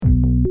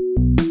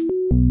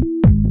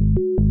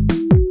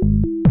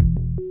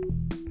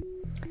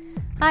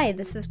Hi,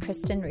 this is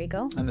Kristen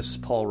Riegel. And this is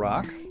Paul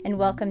Rock. And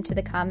welcome to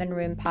the Common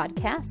Room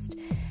podcast.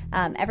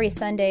 Every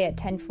Sunday at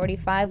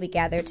 10:45, we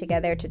gather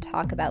together to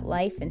talk about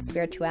life and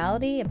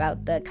spirituality,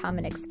 about the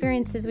common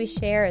experiences we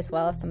share, as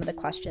well as some of the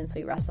questions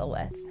we wrestle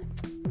with.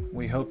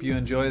 We hope you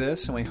enjoy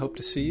this, and we hope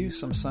to see you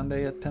some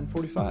Sunday at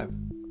 10:45.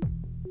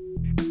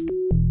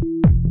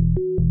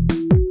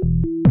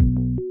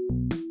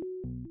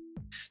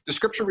 The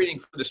scripture reading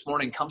for this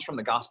morning comes from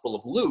the Gospel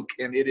of Luke,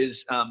 and it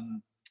is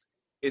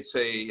it's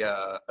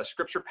a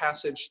scripture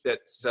passage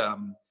that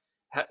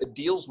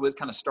deals with,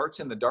 kind of starts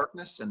in the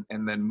darkness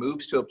and then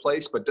moves to a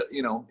place, but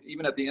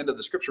even at the end of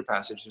the scripture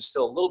passage, there's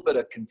still a little bit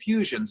of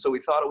confusion. So we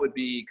thought it would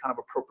be kind of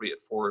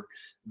appropriate for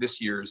this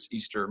year's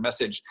Easter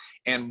message,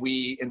 and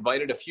we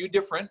invited a few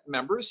different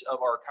members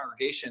of our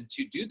congregation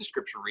to do the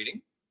scripture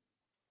reading.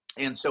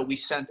 And so we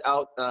sent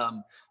out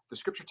the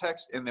scripture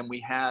text, and then we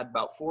had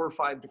about 4 or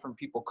 5 different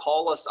people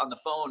call us on the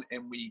phone,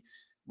 and we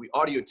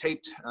audio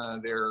taped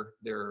their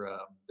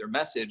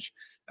message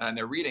and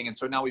their reading. And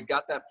so now we've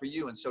got that for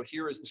you. And so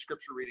here is the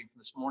scripture reading from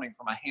this morning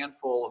from a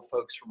handful of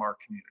folks from our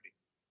community.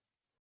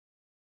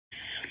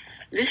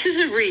 This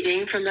is a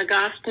reading from the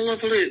Gospel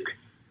of Luke,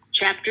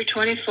 chapter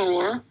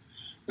 24,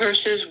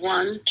 verses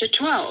 1 to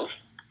 12.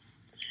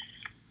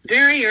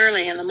 Very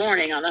early in the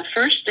morning on the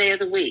first day of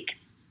the week,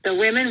 the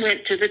women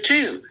went to the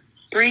tomb,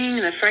 bringing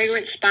the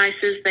fragrant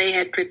spices they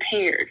had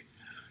prepared.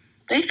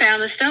 They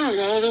found the stone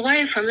rolled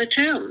away from the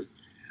tomb,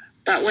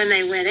 but when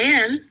they went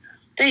in,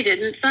 they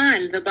didn't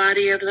find the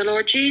body of the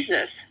Lord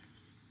Jesus.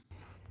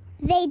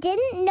 They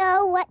didn't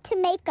know what to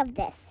make of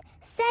this.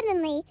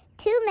 Suddenly,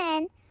 2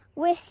 men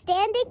were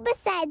standing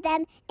beside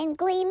them in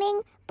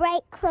gleaming,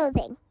 bright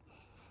clothing.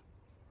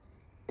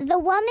 The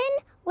women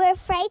were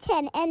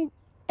frightened and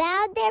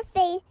bowed their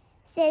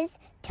faces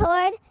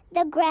toward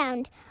the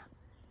ground.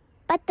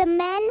 But the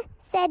men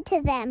said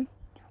to them,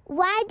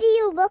 "Why do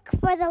you look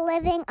for the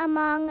living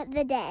among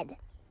the dead?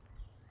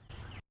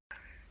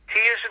 He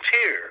isn't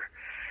here.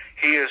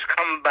 He has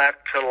come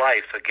back to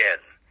life again.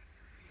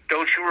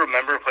 Don't you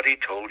remember what he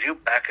told you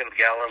back in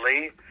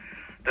Galilee?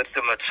 That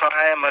the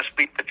Messiah must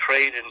be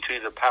betrayed into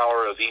the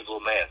power of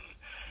evil men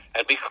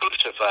and be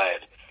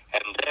crucified,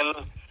 and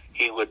then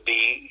he would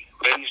be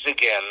raised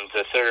again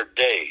the 3rd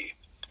day."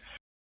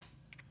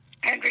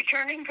 And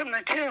returning from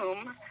the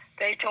tomb,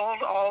 they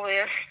told all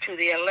this to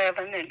the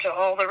 11 and to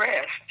all the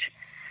rest.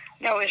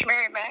 Now it was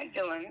Mary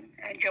Magdalene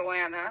and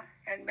Joanna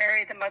and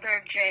Mary, the mother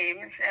of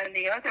James, and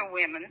the other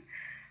women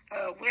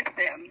with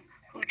them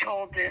who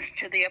told this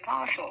to the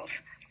apostles.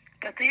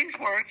 But these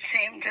words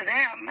seemed to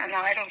them an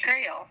idle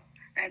tale,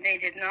 and they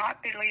did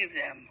not believe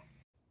them.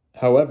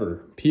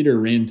 However, Peter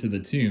ran to the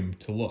tomb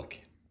to look.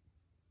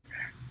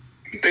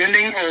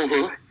 Bending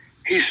over,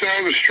 he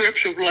saw the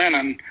strips of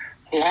linen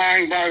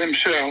lying by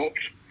themselves,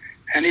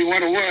 and he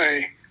went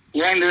away,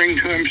 wondering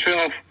to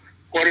himself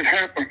what had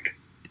happened.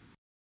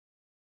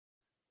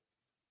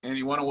 And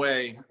he went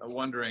away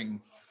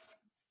wondering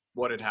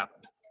what had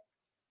happened.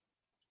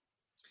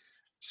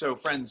 So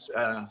friends,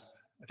 I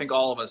think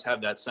all of us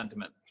have that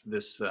sentiment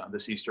this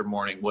Easter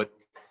morning.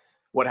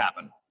 What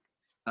happened?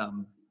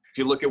 If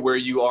you look at where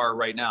you are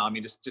right now, I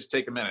mean, just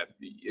take a minute.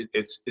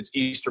 It's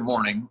Easter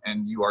morning,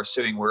 and you are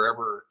sitting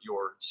wherever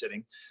you're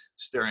sitting,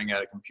 staring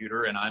at a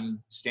computer, and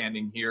I'm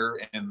standing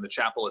here in the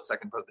chapel at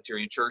Second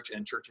Presbyterian Church,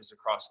 and churches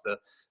across the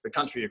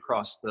country,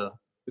 across the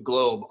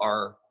globe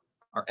are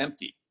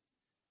empty.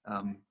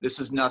 This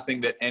is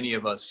nothing that any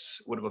of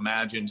us would have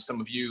imagined.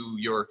 Some of you,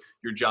 your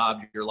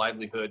job, your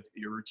livelihood,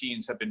 your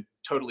routines have been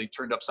totally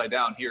turned upside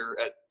down. Here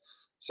at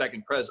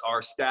Second Pres,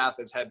 our staff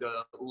has had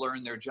to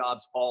learn their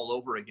jobs all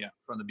over again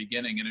from the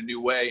beginning in a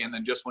new way. And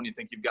then just when you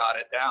think you've got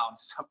it down,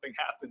 something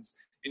happens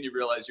and you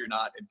realize you're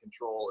not in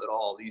control at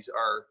all. These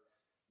are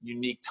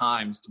unique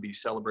times to be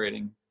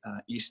celebrating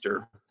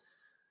Easter.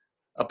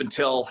 Up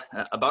until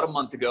about a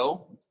month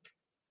ago,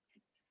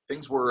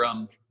 things were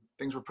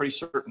pretty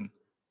certain.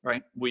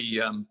 Right?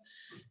 You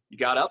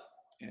got up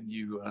and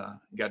you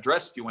got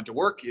dressed, you went to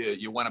work,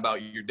 you went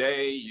about your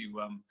day, you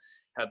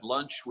had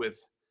lunch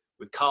with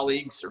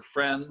colleagues or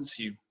friends,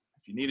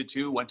 if you needed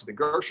to, went to the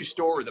grocery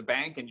store or the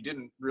bank, and you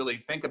didn't really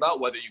think about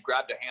whether you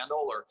grabbed a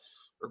handle or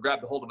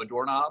grabbed a hold of a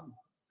doorknob.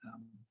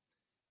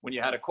 When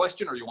you had a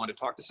question or you wanted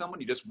to talk to someone,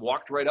 you just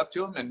walked right up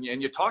to them and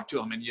you talked to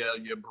them, and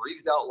you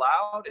breathed out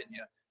loud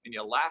and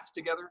you laughed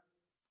together.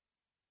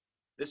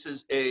 This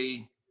is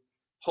a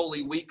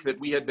Holy Week that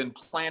we had been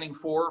planning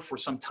for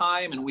some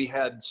time, and we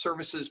had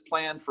services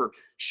planned for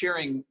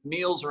sharing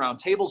meals around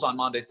tables on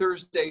Maundy,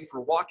 Thursday,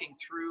 for walking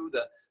through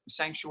the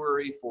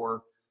sanctuary,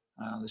 for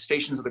the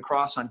Stations of the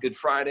Cross on Good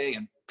Friday,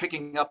 and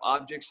picking up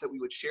objects that we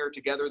would share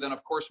together. Then,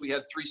 of course, we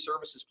had 3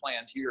 services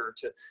planned here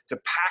to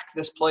pack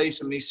this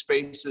place and these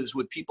spaces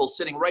with people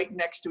sitting right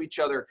next to each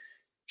other,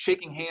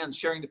 shaking hands,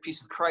 sharing the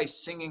peace of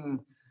Christ,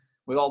 singing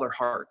with all their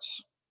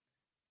hearts.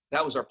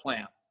 That was our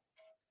plan.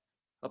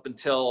 Up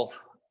until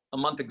a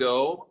month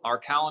ago, our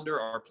calendar,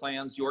 our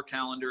plans, your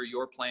calendar,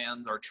 your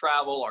plans, our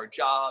travel, our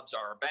jobs,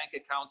 our bank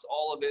accounts,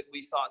 all of it,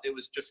 we thought it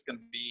was just going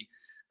to be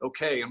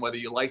okay. And whether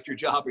you liked your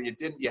job or you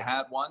didn't, you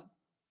had one.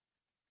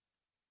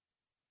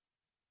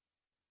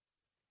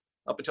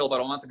 Up until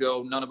about a month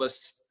ago, none of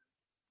us,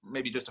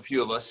 maybe just a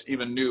few of us,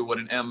 even knew what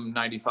an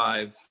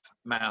N95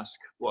 mask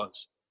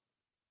was.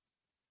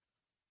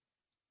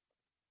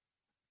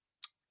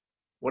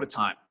 What a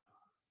time.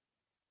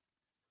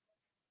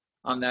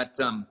 On that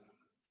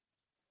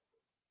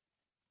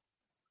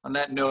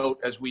note,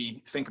 as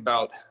we think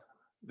about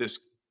this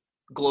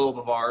globe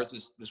of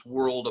ours, this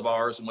world of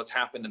ours, and what's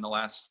happened in the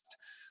last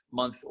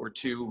month or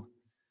two,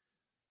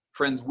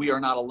 friends, we are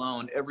not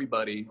alone.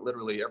 Everybody,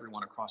 literally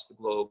everyone across the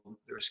globe,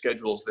 their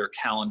schedules, their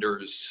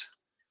calendars,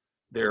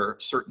 their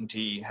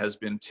certainty has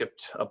been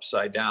tipped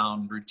upside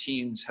down.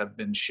 Routines have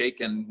been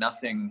shaken.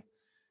 Nothing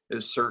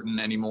is certain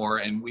anymore,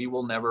 and we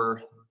will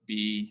never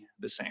be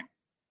the same.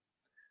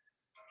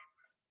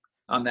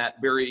 On that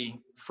very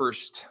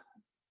first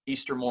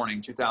Easter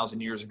morning,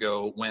 2,000 years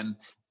ago, when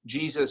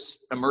Jesus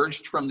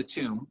emerged from the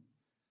tomb,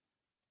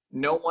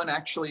 no one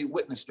actually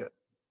witnessed it.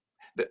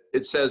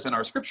 It says in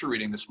our scripture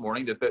reading this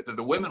morning that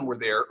the women were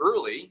there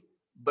early,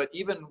 but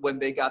even when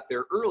they got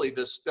there early,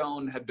 the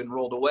stone had been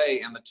rolled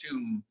away and the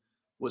tomb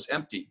was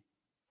empty.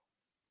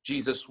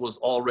 Jesus was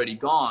already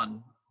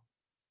gone.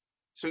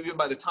 So even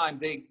by the time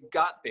they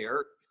got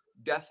there,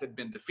 death had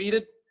been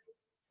defeated,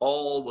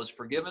 all was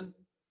forgiven,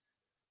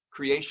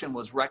 creation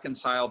was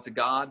reconciled to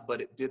God,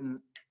 but it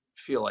didn't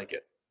feel like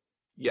it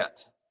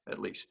yet, at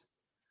least.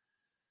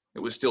 It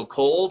was still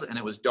cold and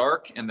it was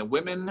dark, and the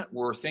women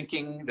were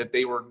thinking that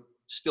they were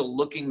still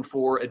looking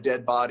for a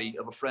dead body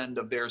of a friend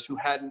of theirs who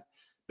hadn't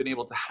been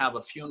able to have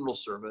a funeral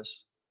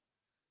service.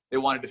 They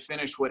wanted to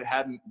finish what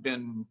hadn't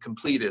been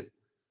completed.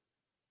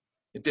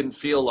 It didn't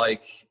feel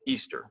like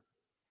Easter,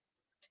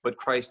 but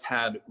Christ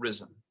had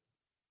risen.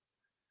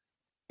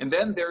 And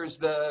then there's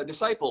the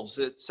disciples.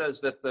 It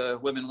says that the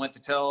women went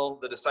to tell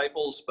the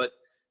disciples, but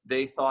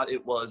they thought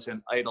it was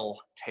an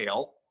idle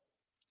tale,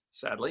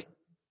 sadly,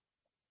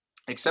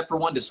 except for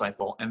one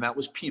disciple, and that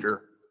was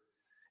Peter.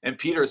 And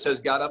Peter, it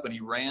says, got up and he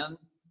ran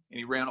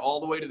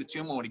all the way to the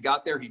tomb. And when he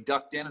got there, he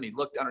ducked in and he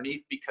looked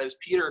underneath, because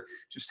Peter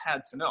just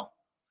had to know.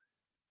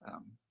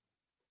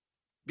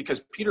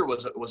 Because Peter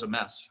was a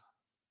mess.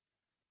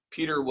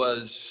 Peter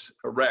was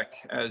a wreck.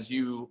 As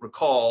you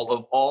recall,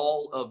 of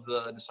all of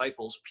the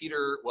disciples,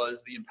 Peter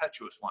was the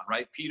impetuous one,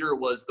 right? Peter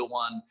was the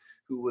one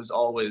who was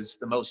always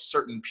the most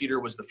certain. Peter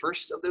was the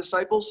first of the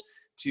disciples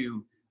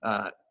to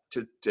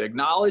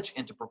acknowledge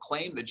and to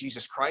proclaim that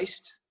Jesus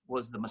Christ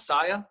was the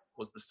Messiah,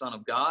 was the Son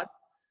of God.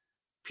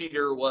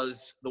 Peter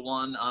was the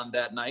one on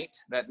that night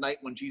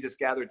when Jesus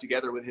gathered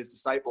together with his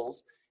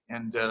disciples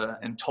and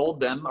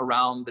told them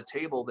around the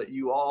table that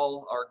you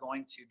all are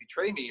going to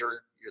betray me,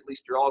 or at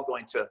least you're all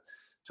going to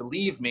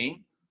leave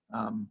me.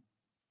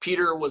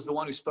 Peter was the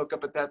one who spoke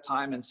up at that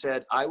time and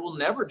said, I will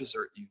never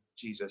desert you,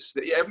 Jesus.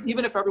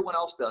 Even if everyone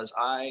else does,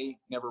 I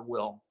never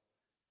will.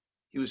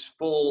 He was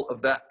full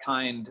of that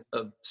kind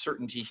of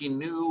certainty. He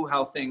knew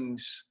how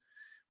things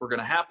were going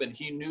to happen.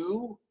 He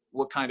knew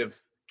what kind of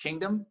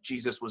kingdom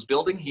Jesus was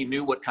building. He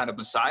knew what kind of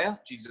Messiah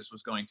Jesus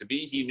was going to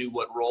be. He knew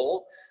what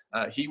role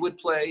he would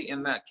play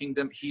in that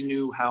kingdom. He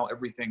knew how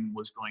everything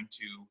was going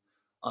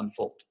to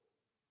unfold.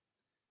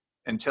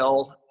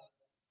 Until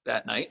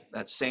that night,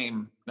 that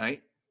same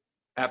night,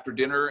 after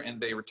dinner, and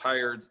they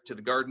retired to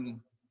the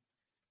garden,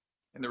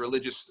 and the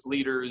religious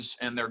leaders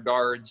and their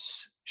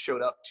guards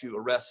showed up to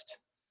arrest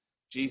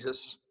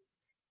Jesus.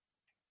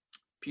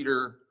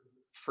 Peter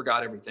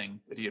forgot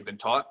everything that he had been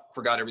taught,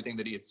 forgot everything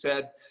that he had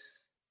said.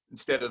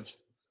 Instead of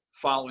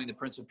following the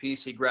Prince of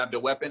Peace, he grabbed a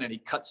weapon and he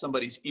cut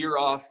somebody's ear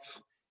off,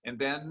 and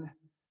then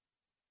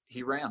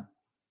he ran.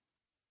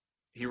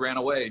 He ran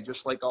away,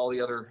 just like all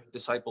the other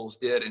disciples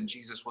did, and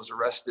Jesus was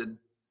arrested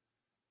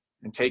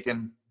and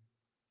taken.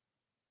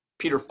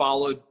 Peter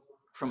followed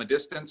from a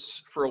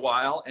distance for a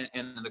while, and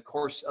in the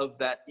course of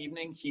that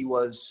evening, he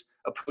was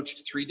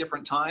approached 3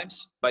 different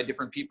times by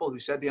different people who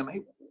said to him,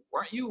 hey,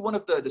 weren't you one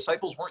of the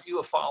disciples? Weren't you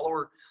a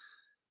follower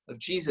of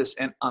Jesus?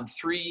 And on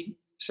 3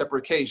 separate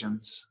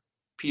occasions,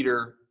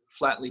 Peter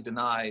flatly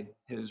denied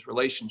his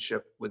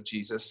relationship with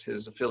Jesus,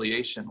 his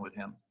affiliation with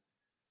him.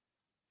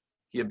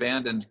 He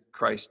abandoned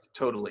Christ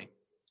totally.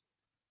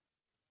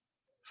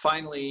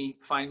 Finally,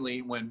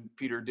 when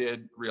Peter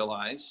did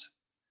realize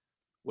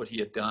what he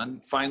had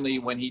done, finally,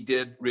 when he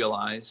did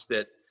realize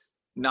that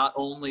not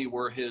only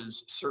were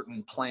his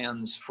certain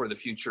plans for the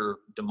future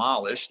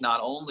demolished, not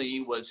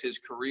only was his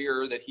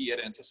career that he had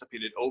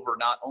anticipated over,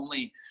 not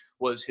only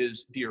was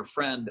his dear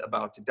friend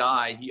about to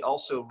die, he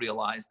also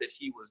realized that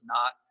he was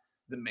not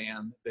the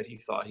man that he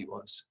thought he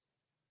was.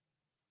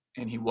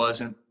 And he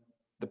wasn't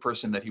the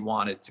person that he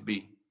wanted to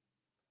be.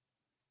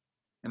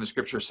 And the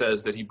scripture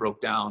says that he broke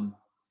down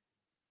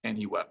and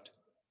he wept.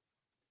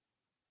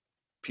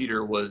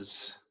 Peter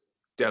was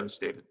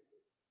devastated.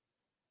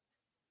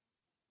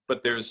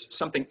 But there's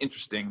something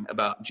interesting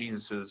about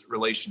Jesus's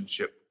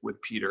relationship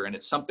with Peter, and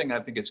it's something I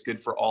think it's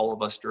good for all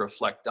of us to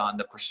reflect on,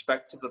 the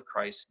perspective of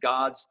Christ,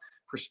 God's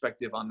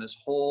perspective on this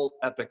whole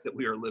epic that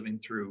we are living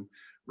through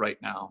right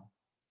now.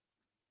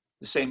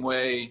 The same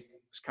way,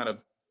 it's kind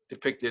of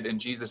depicted in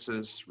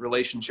Jesus's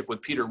relationship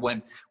with Peter.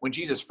 When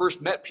Jesus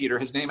first met Peter,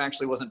 his name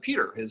actually wasn't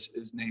Peter.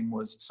 His name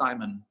was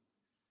Simon.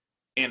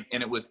 And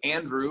it was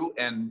Andrew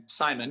and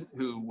Simon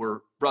who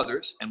were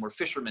brothers and were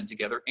fishermen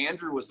together.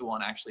 Andrew was the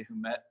one actually who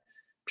met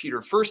Peter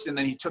first, and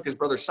then he took his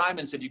brother Simon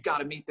and said, "You got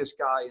to meet this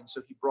guy." And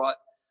so he brought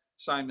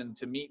Simon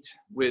to meet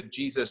with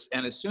Jesus.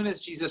 And as soon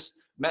as Jesus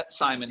met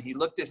Simon, he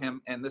looked at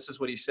him, and this is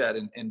what he said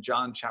in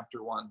John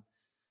chapter 1.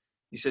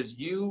 He says,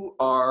 "You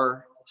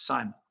are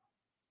Simon,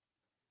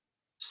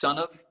 son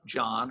of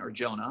John," or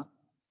Jonah,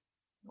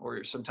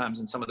 or sometimes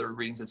in some of the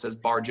readings it says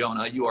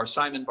Bar-Jonah. "You are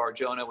Simon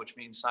Bar-Jonah," which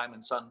means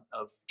Simon, son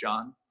of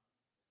John.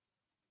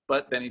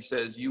 But then he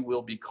says, "You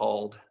will be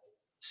called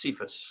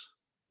Cephas,"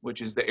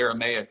 which is the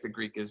Aramaic. The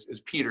Greek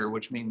is Peter,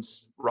 which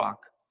means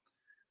rock.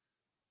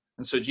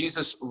 And so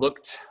Jesus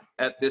looked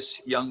at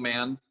this young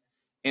man,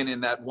 and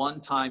in that one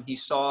time he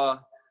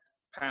saw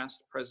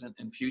past, present,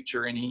 and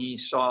future, and he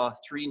saw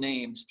three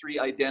names, three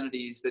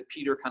identities that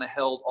Peter kind of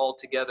held all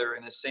together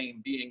in the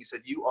same being. He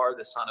said, "You are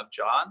the son of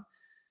John.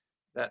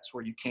 That's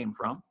where you came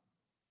from.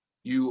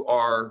 You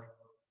are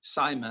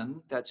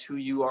Simon. That's who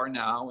you are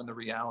now and the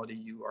reality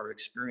you are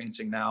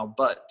experiencing now.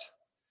 But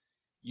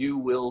you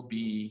will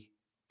be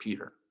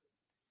Peter.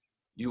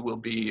 You will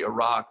be a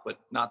rock, but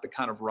not the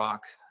kind of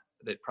rock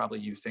that probably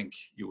you think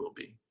you will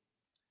be."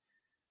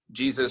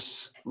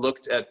 Jesus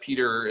looked at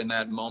Peter in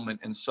that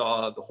moment and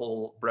saw the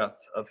whole breadth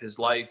of his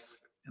life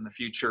and the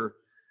future.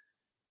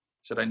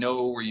 He said, "I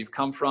know where you've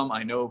come from.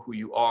 I know who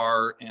you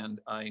are, and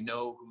I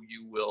know who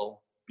you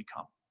will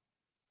become.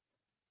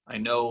 I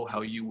know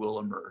how you will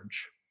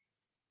emerge."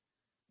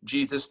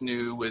 Jesus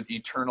knew with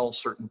eternal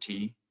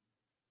certainty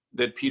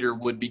that Peter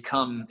would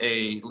become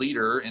a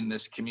leader in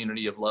this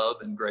community of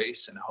love and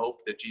grace and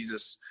hope that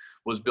Jesus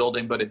was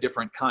building, but a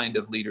different kind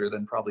of leader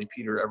than probably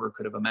Peter ever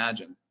could have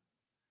imagined.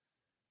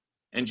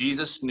 And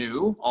Jesus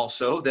knew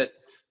also that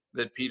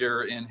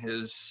Peter in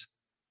his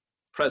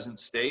present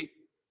state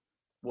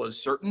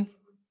was certain,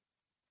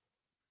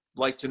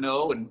 like to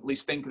know and at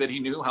least think that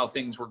he knew how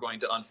things were going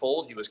to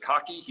unfold. He was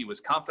cocky, he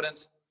was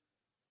confident.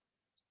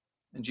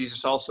 And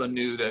Jesus also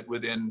knew that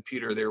within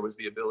Peter there was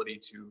the ability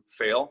to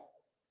fail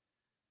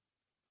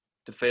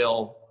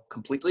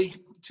completely,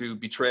 to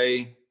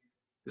betray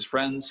his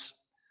friends,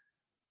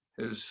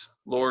 his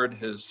Lord,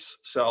 his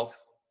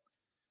self.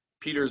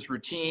 Peter's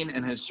routine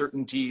and his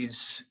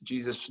certainties,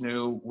 Jesus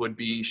knew, would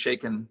be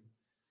shaken,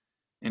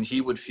 and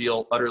he would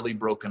feel utterly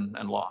broken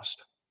and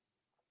lost.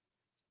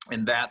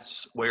 And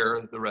that's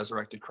where the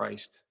resurrected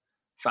Christ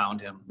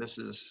found him. This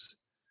is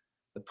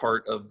the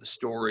part of the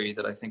story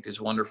that I think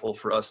is wonderful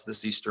for us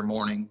this Easter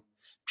morning.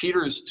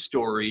 Peter's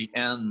story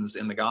ends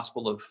in the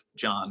Gospel of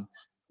John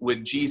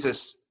with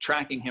Jesus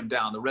tracking him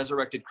down, the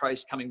resurrected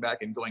Christ coming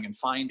back and going and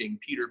finding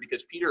Peter,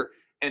 because Peter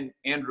and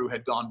Andrew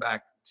had gone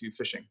back to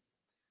fishing.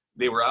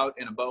 They were out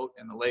in a boat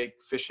in the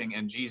lake fishing,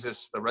 and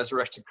Jesus, the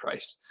resurrected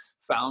Christ,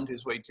 found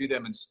his way to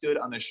them and stood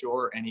on the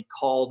shore, and he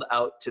called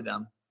out to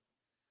them.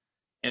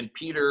 And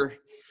Peter,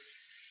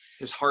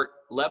 his heart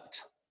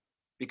leapt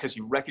because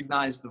he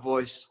recognized the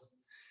voice,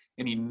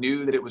 and he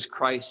knew that it was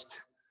Christ,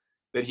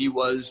 that he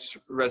was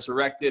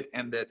resurrected,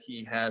 and that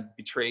he had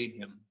betrayed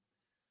him.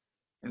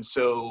 And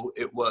so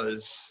it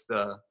was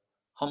the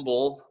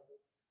humble,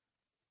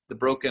 the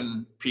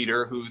broken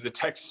Peter, who the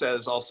text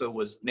says also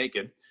was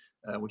naked,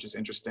 which is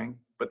interesting.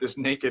 But this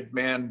naked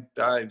man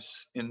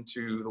dives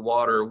into the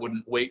water,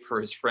 wouldn't wait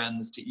for his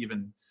friends to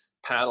even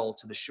paddle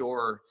to the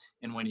shore.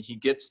 And when he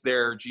gets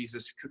there,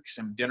 Jesus cooks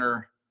him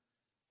dinner,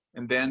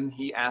 and then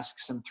he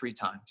asks him 3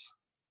 times.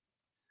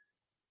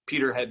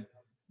 Peter had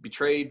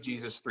betrayed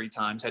Jesus 3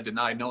 times, had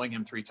denied knowing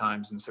him 3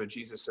 times. And so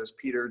Jesus says,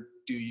 "Peter,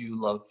 do you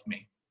love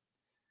me?"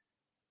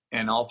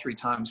 And all 3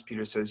 times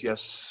Peter says,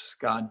 "Yes,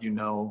 God, you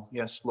know.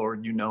 Yes,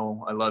 Lord, you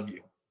know I love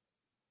you."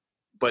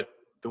 But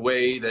the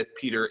way that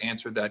Peter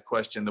answered that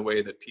question, the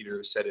way that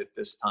Peter said it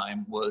this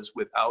time, was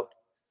without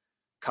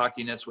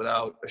cockiness,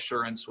 without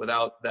assurance,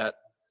 without that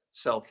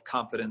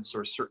self-confidence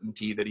or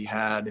certainty that he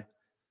had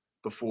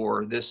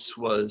before. This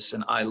was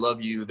an "I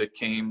love you" that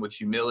came with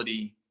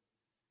humility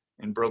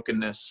and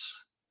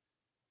brokenness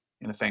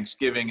and a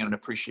thanksgiving and an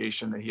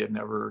appreciation that he had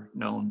never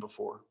known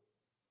before.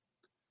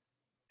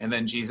 And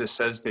then Jesus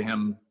says to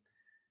him,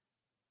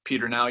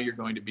 "Peter, now you're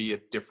going to be a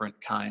different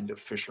kind of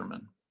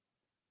fisherman.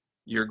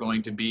 You're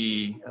going to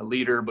be a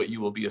leader, but you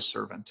will be a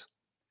servant.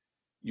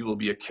 You will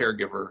be a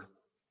caregiver,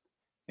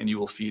 and you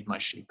will feed my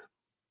sheep,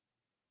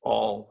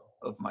 all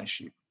of my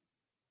sheep."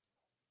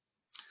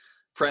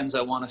 Friends,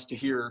 I want us to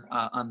hear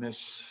on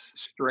this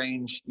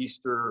strange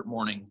Easter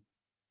morning,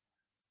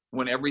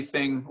 when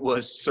everything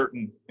was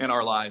certain in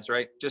our lives,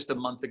 right? Just a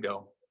month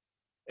ago,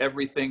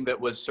 everything that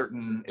was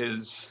certain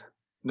is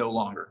no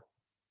longer.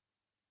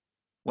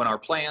 When our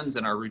plans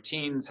and our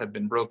routines have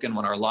been broken,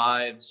 when our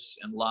lives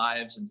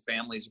and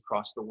families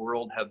across the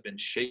world have been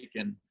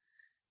shaken,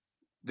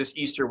 this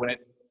Easter, when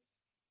it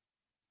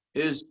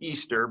is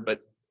Easter,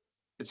 but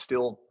it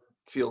still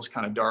feels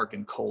kind of dark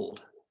and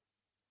cold.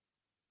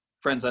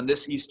 Friends, on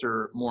this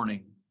Easter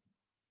morning,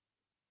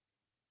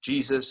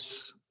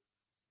 Jesus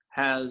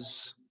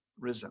has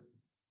risen,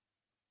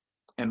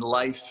 and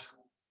life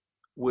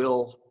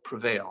will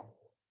prevail,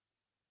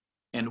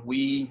 and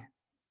we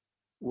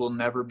will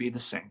never be the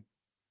same.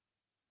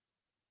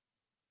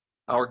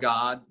 Our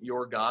God,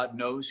 your God,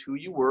 knows who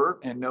you were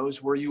and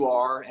knows where you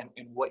are and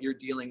what you're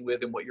dealing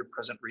with and what your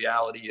present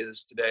reality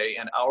is today.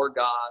 And our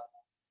God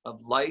of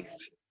life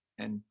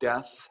and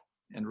death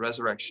and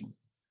resurrection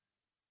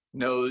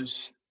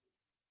knows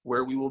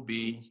where we will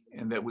be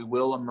and that we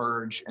will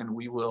emerge and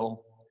we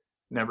will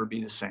never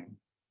be the same.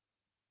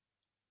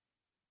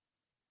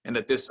 And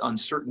that this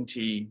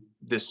uncertainty,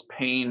 this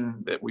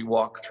pain that we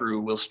walk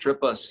through will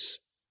strip us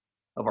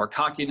of our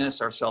cockiness,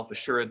 our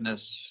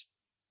self-assuredness,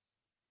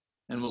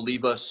 and will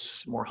leave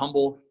us more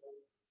humble.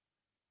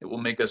 It will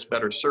make us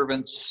better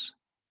servants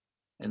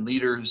and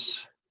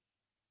leaders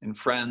and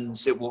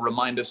friends. It will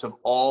remind us of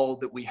all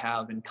that we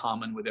have in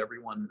common with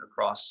everyone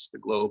across the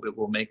globe. It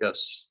will make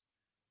us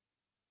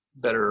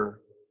better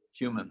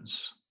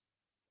humans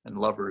and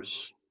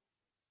lovers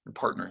and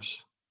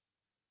partners.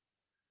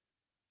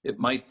 It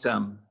might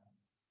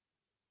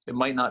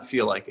not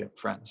feel like it,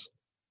 friends,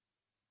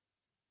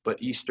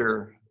 but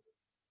Easter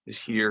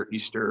is here.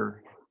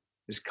 Easter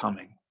is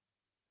coming.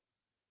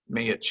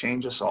 May it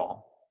change us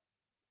all,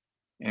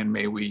 and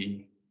may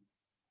we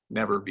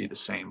never be the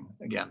same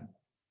again.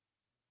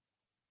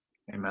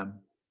 Amen.